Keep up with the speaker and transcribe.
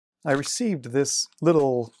I received this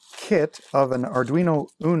little kit of an Arduino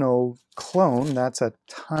Uno clone that's a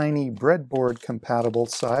tiny breadboard compatible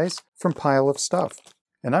size from Pile of Stuff.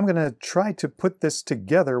 And I'm going to try to put this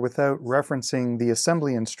together without referencing the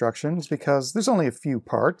assembly instructions because there's only a few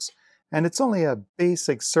parts and it's only a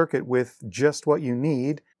basic circuit with just what you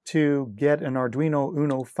need to get an Arduino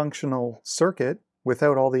Uno functional circuit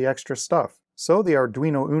without all the extra stuff. So the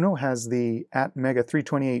Arduino Uno has the Atmega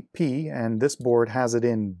 328P, and this board has it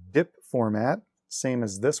in DIP format, same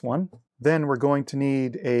as this one. Then we're going to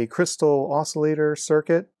need a crystal oscillator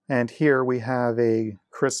circuit, and here we have a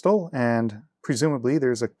crystal, and presumably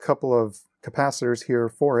there's a couple of capacitors here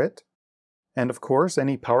for it. And of course,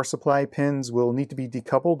 any power supply pins will need to be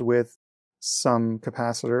decoupled with some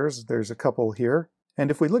capacitors. There's a couple here. And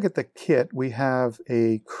if we look at the kit, we have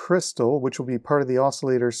a crystal, which will be part of the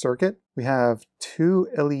oscillator circuit. We have 2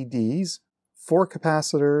 LEDs, 4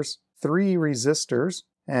 capacitors, 3 resistors,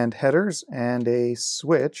 and headers, and a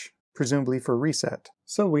switch, presumably for reset.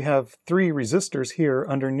 So we have 3 resistors here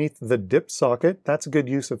underneath the DIP socket. That's a good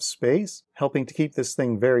use of space, helping to keep this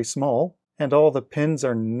thing very small. And all the pins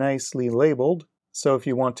are nicely labeled. So if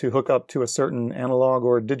you want to hook up to a certain analog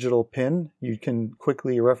or digital pin, you can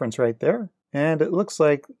quickly reference right there. And it looks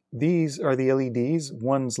like these are the LEDs.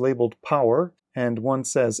 One's labeled power, and one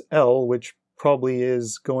says L, which probably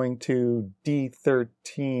is going to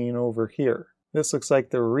D13 over here. This looks like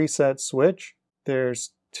the reset switch.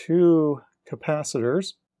 There's 2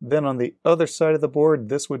 capacitors. Then on the other side of the board,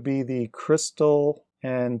 this would be the crystal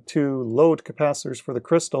and 2 load capacitors for the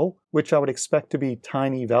crystal, which I would expect to be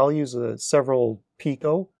tiny values, several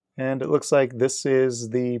pico. And it looks like this is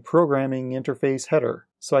the programming interface header.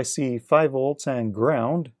 So I see 5 volts and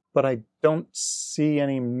ground, but I don't see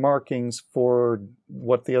any markings for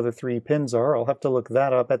what the other 3 pins are. I'll have to look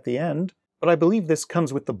that up at the end. But I believe this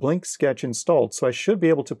comes with the blink sketch installed, so I should be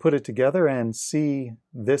able to put it together and see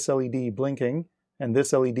this LED blinking and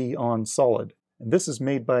this LED on solid. And this is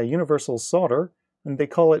made by Universal Solder, and they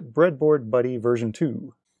call it Breadboard Buddy version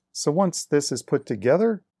 2. So once this is put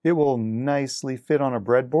together, it will nicely fit on a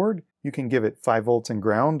breadboard. You can give it 5 volts and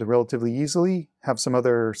ground relatively easily, have some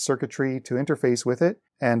other circuitry to interface with it,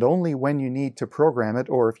 and only when you need to program it,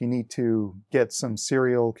 or if you need to get some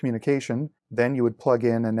serial communication, then you would plug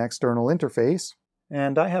in an external interface.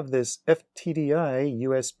 And I have this FTDI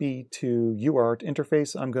USB to UART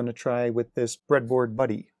interface I'm going to try with this Breadboard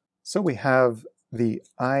Buddy. So we have the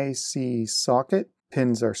IC socket,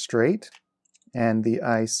 pins are straight, and the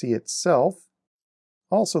IC itself.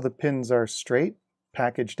 Also, the pins are straight,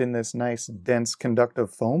 packaged in this nice dense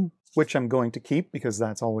conductive foam, which I'm going to keep because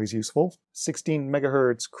that's always useful. 16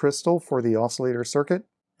 megahertz crystal for the oscillator circuit,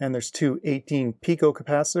 and there's 2 18 pico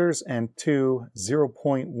capacitors and 2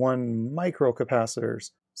 0.1 micro capacitors.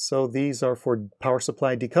 So these are for power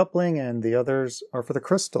supply decoupling and the others are for the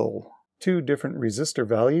crystal. 2 different resistor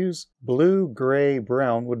values. Blue, gray,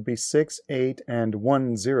 brown would be 6, 8, and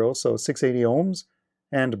 1, 0, so 680 ohms.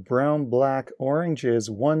 And brown, black, orange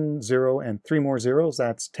is 1, 0, and 3 more zeros,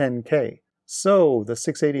 that's 10K. So the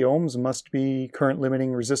 680 ohms must be current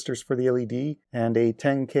limiting resistors for the LED and a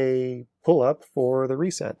 10K pull-up for the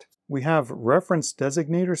reset. We have reference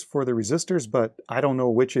designators for the resistors, but I don't know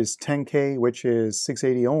which is 10K, which is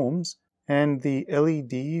 680 ohms. And the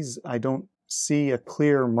LEDs, I don't see a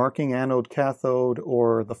clear marking anode, cathode,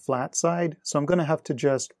 or the flat side. So I'm going to have to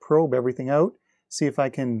just probe everything out, see if I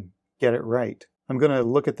can get it right. I'm going to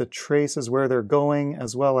look at the traces where they're going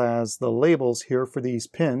as well as the labels here for these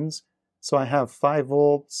pins. So I have 5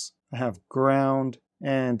 volts, I have ground,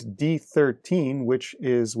 and D13, which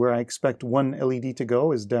is where I expect one LED to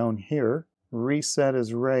go, is down here. Reset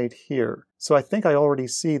is right here. So I think I already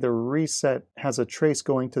see the reset has a trace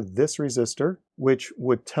going to this resistor, which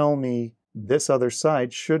would tell me this other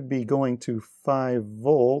side should be going to 5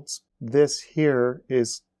 volts. This here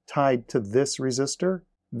is tied to this resistor.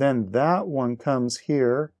 Then that one comes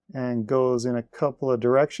here and goes in a couple of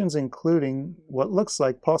directions, including what looks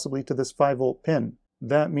like possibly to this 5 volt pin.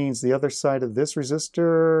 That means the other side of this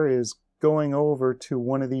resistor is going over to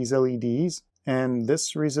one of these LEDs. And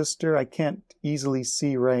this resistor, I can't easily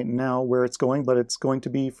see right now where it's going, but it's going to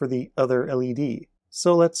be for the other LED.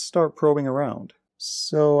 So let's start probing around.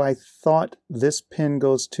 So I thought this pin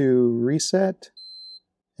goes to reset,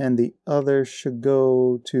 and the other should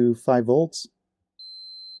go to 5 volts.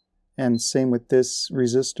 And same with this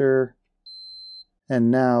resistor. And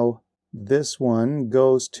now this one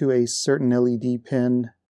goes to a certain LED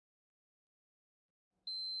pin.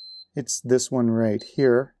 It's this one right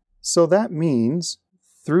here. So that means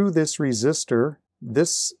through this resistor,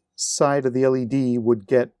 this side of the LED would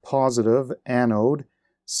get positive anode.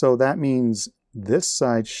 So that means This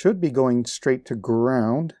side should be going straight to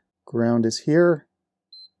ground. Ground is here.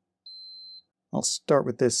 I'll start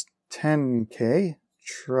with this 10K.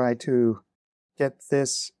 Try to get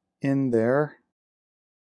this in there.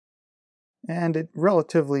 And it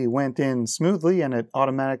relatively went in smoothly, and it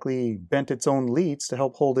automatically bent its own leads to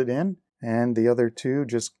help hold it in. And the other two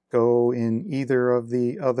just go in either of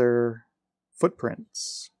the other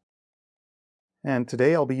footprints. And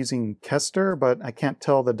today I'll be using Kester, but I can't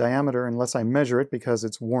tell the diameter unless I measure it because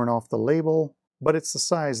it's worn off the label, but it's the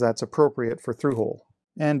size that's appropriate for through-hole.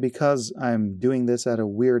 And because I'm doing this at a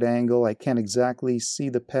weird angle, I can't exactly see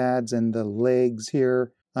the pads and the legs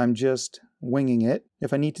here. I'm just winging it.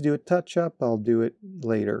 If I need to do a touch-up, I'll do it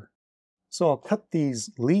later. So I'll cut these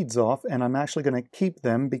leads off, and I'm actually going to keep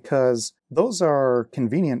them because those are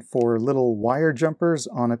convenient for little wire jumpers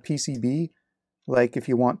on a PCB. Like if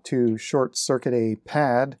you want to short circuit a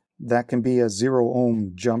pad, that can be a 0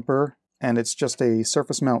 ohm jumper, and it's just a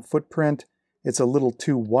surface mount footprint. It's a little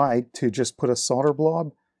too wide to just put a solder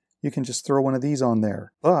blob. You can just throw one of these on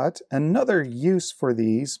there. But another use for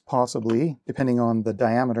these, possibly, depending on the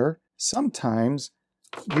diameter, sometimes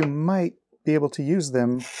you might be able to use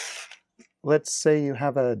them. Let's say you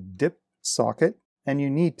have a dip socket and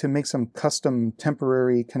you need to make some custom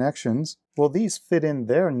temporary connections. Well, these fit in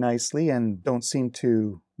there nicely and don't seem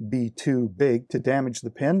to be too big to damage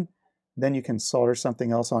the pin. Then you can solder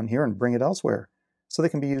something else on here and bring it elsewhere. So they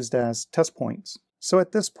can be used as test points. So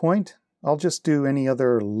at this point, I'll just do any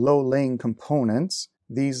other low-laying components.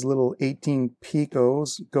 These little 18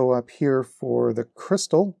 picos go up here for the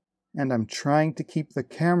crystal, and I'm trying to keep the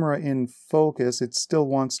camera in focus. It still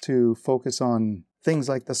wants to focus on things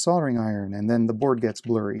like the soldering iron, and then the board gets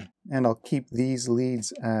blurry. And I'll keep these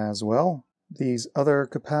leads as well. These other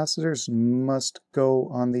capacitors must go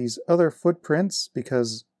on these other footprints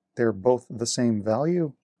because they're both the same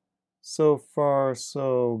value. So far,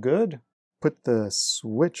 so good. Put the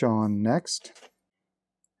switch on next.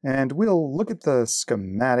 And we'll look at the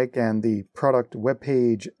schematic and the product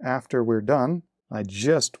webpage after we're done. I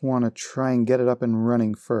just want to try and get it up and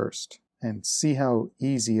running first and see how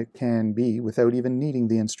easy it can be without even needing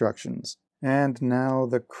the instructions. And now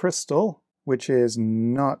the crystal, which is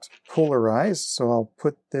not polarized, so I'll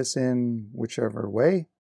put this in whichever way.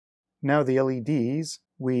 Now the LEDs.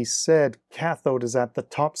 We said cathode is at the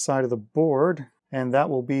top side of the board, and that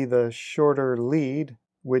will be the shorter lead,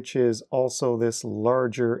 which is also this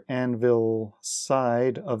larger anvil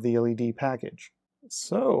side of the LED package.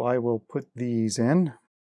 So I will put these in.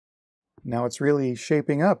 Now it's really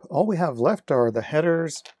shaping up. All we have left are the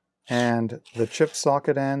headers and the chip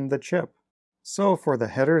socket and the chip. So for the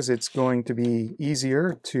headers, it's going to be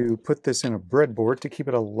easier to put this in a breadboard to keep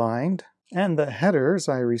it aligned. And the headers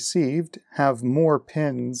I received have more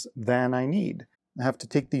pins than I need. I have to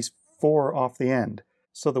take these 4 off the end.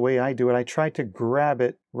 So the way I do it, I try to grab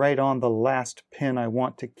it right on the last pin I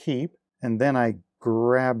want to keep, and then I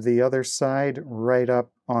grab the other side right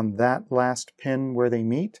up on that last pin where they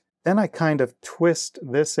meet. Then I kind of twist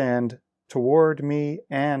this end toward me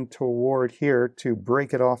and toward here to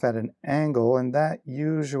break it off at an angle, and that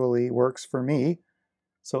usually works for me.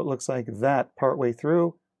 So it looks like that partway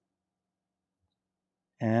through.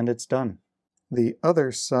 And it's done. The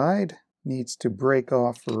other side needs to break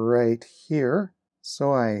off right here.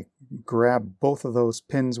 So I grab both of those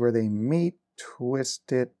pins where they meet,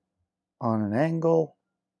 twist it on an angle,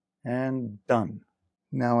 and done.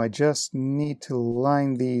 Now I just need to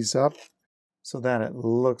line these up so that it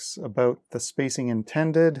looks about the spacing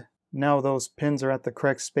intended. Now those pins are at the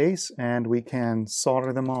correct space and we can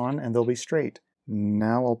solder them on and they'll be straight.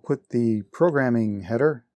 Now I'll put the programming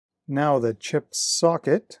header. Now the chip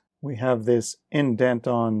socket, we have this indent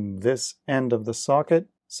on this end of the socket,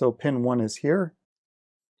 so pin 1 is here.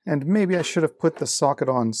 And maybe I should have put the socket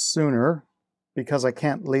on sooner because I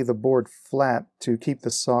can't lay the board flat to keep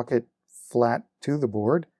the socket flat to the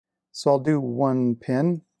board. So I'll do 1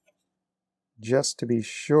 pin just to be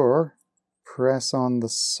sure. Press on the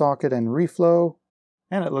socket and reflow,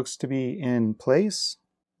 and it looks to be in place.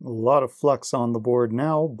 A lot of flux on the board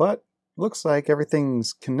now, but looks like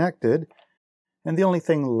everything's connected, and the only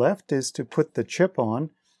thing left is to put the chip on.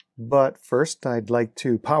 But first I'd like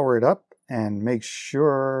to power it up and make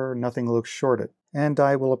sure nothing looks shorted. And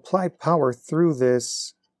I will apply power through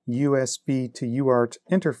this USB to UART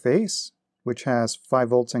interface, which has 5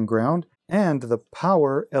 volts and ground, and the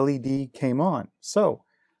power LED came on. So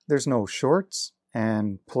there's no shorts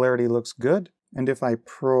and polarity looks good. And if I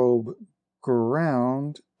probe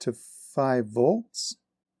ground to 5 volts,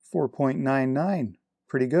 4.99,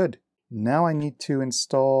 pretty good. Now I need to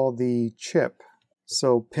install the chip.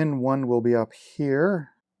 So pin 1 will be up here.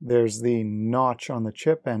 There's the notch on the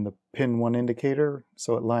chip and the pin 1 indicator,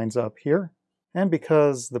 so it lines up here. And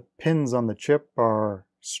because the pins on the chip are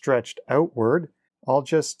stretched outward, I'll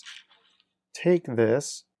just take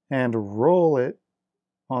this and roll it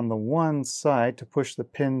on the one side to push the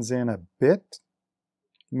pins in a bit,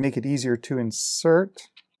 make it easier to insert.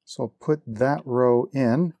 So I'll put that row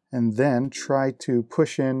in and then try to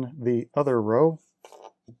push in the other row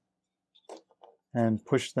and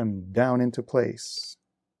push them down into place.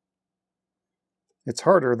 It's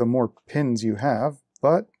harder the more pins you have,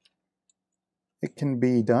 but it can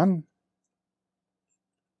be done.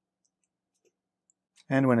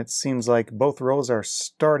 And when it seems like both rows are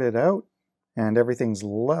started out and everything's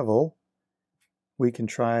level, we can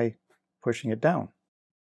try pushing it down.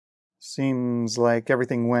 Seems like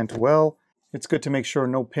everything went well. It's good to make sure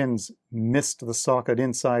no pins missed the socket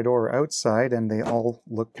inside or outside and they all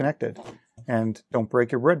look connected. And don't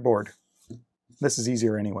break your breadboard. This is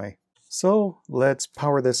easier anyway. So let's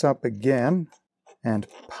power this up again and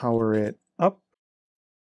power it up.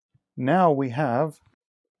 Now we have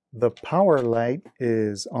the power light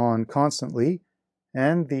is on constantly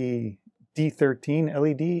and the D13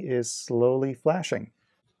 LED is slowly flashing.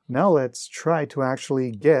 Now let's try to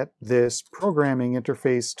actually get this programming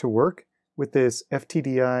interface to work with this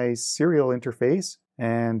FTDI serial interface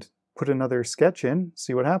and put another sketch in,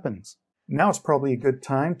 see what happens. Now it's probably a good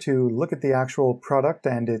time to look at the actual product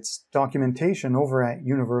and its documentation over at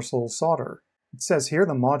Universal Solder. It says here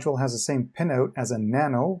the module has the same pinout as a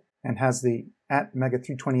Nano and has the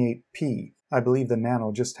ATmega328P. I believe the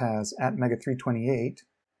Nano just has ATmega328.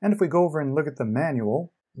 And if we go over and look at the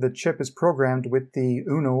manual, the chip is programmed with the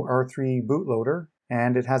Uno R3 bootloader,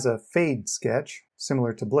 and it has a fade sketch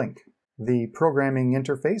similar to Blink. The programming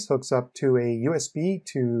interface hooks up to a USB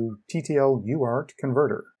to TTL UART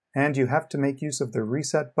converter, and you have to make use of the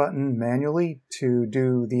reset button manually to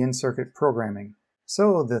do the in-circuit programming.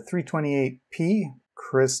 So the 328P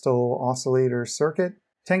crystal oscillator circuit,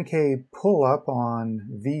 10K pull-up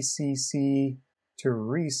on VCC to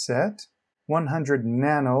reset, 100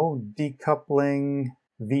 nano decoupling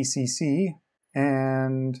VCC,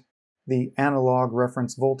 and the analog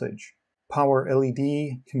reference voltage. Power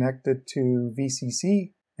LED connected to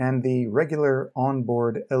VCC, and the regular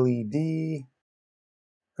onboard LED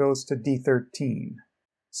goes to D13.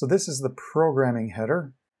 So this is the programming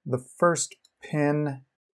header. The first pin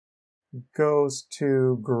goes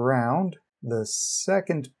to ground. The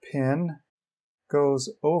second pin goes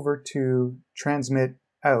over to transmit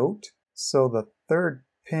out. So the third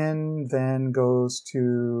pin then goes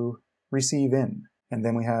to receive in. And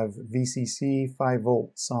then we have VCC 5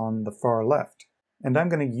 volts on the far left. And I'm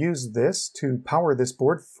going to use this to power this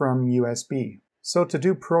board from USB. So to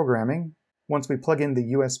do programming, once we plug in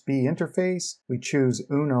the USB interface, we choose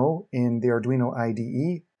Uno in the Arduino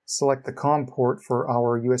IDE, select the COM port for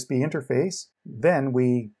our USB interface, then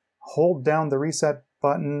we hold down the reset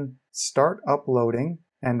button, start uploading,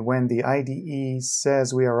 and when the IDE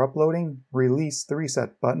says we are uploading, release the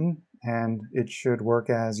reset button, and it should work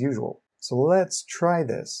as usual. So let's try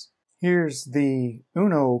this. Here's the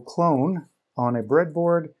Uno clone on a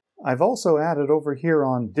breadboard. I've also added over here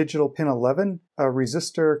on digital pin 11 a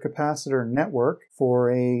resistor capacitor network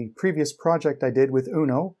for a previous project I did with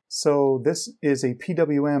Uno. So this is a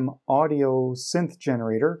PWM audio synth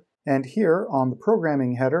generator. And here on the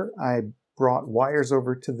programming header, I brought wires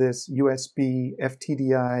over to this USB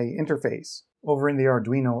FTDI interface. Over in the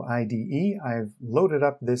Arduino IDE, I've loaded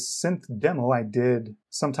up this synth demo I did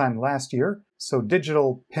sometime last year. So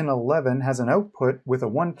digital pin 11 has an output with a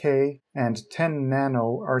 1K and 10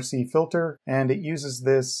 nano RC filter, and it uses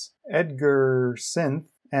this Edgar synth.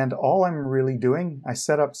 And all I'm really doing, I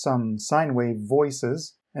set up some sine wave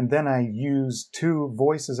voices, and then I use 2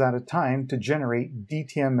 voices at a time to generate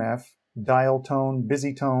DTMF, dial tone,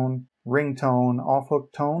 busy tone, ring tone,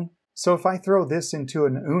 off-hook tone. So if I throw this into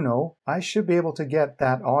an Uno, I should be able to get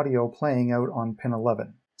that audio playing out on pin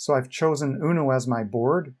 11. So I've chosen Uno as my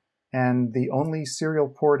board, and the only serial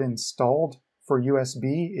port installed for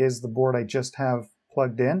USB is the board I just have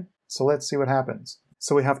plugged in. So let's see what happens.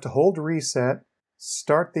 So we have to hold reset,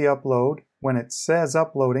 start the upload. When it says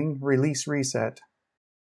uploading, release reset.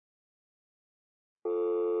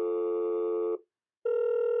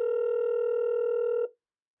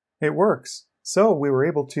 It works. So we were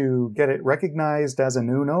able to get it recognized as an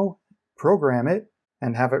Uno, program it,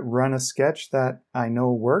 and have it run a sketch that I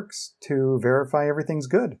know works to verify everything's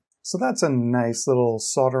good. So that's a nice little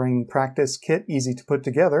soldering practice kit, easy to put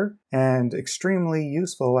together, and extremely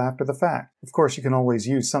useful after the fact. Of course, you can always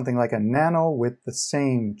use something like a Nano with the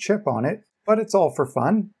same chip on it, but it's all for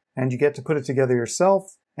fun, and you get to put it together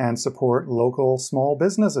yourself and support local small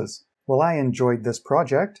businesses. Well, I enjoyed this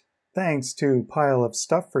project. Thanks to Pile of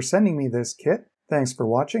Stuff for sending me this kit. Thanks for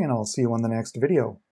watching, and I'll see you on the next video.